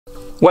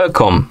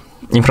Welcome!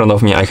 In front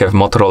of me I have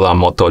Motorola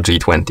Moto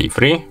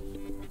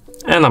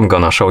G23 and I'm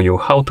gonna show you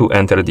how to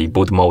enter the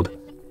boot mode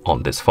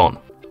on this phone.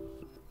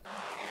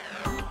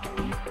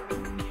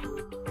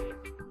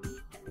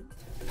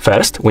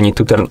 First, we need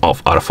to turn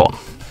off our phone.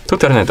 To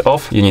turn it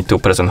off, you need to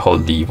press and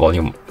hold the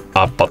volume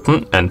up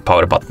button and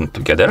power button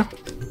together.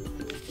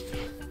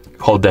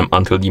 Hold them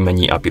until the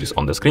menu appears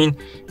on the screen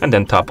and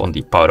then tap on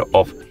the power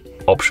off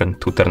option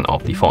to turn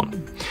off the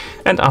phone.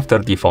 And after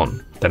the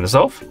phone turns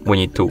off, we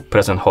need to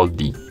press and hold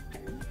the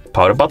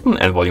power button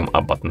and volume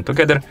up button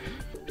together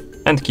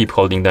and keep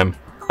holding them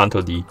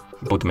until the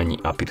boot menu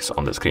appears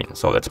on the screen.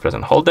 So let's press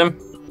and hold them.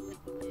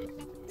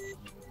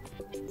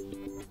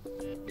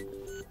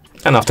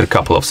 And after a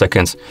couple of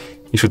seconds,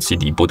 you should see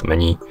the boot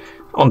menu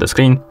on the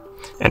screen.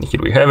 And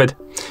here we have it.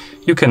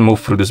 You can move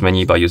through this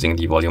menu by using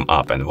the volume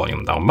up and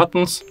volume down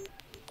buttons.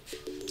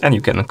 And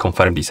you can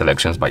confirm the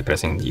selections by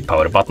pressing the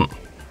power button.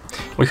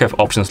 We have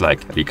options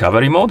like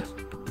recovery mode,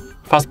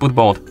 fast boot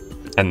mode,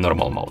 and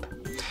normal mode.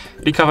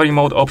 Recovery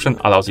mode option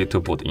allows you to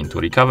boot into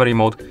recovery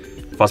mode.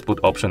 Fast boot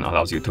option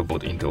allows you to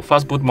boot into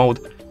fast boot mode.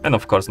 And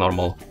of course,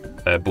 normal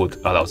boot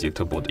allows you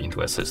to boot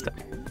into a system.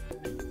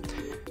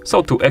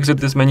 So to exit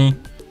this menu,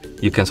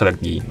 you can select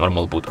the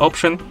normal boot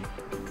option,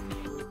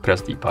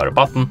 press the power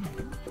button,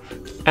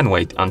 and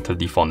wait until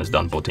the phone is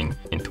done booting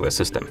into a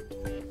system.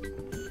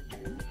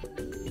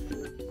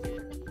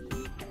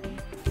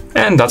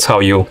 And that's how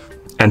you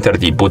enter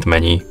the boot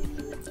menu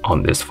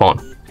on this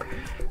phone.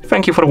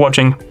 Thank you for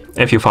watching.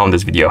 If you found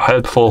this video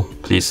helpful,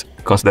 please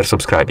consider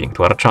subscribing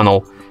to our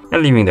channel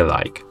and leaving a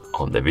like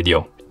on the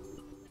video.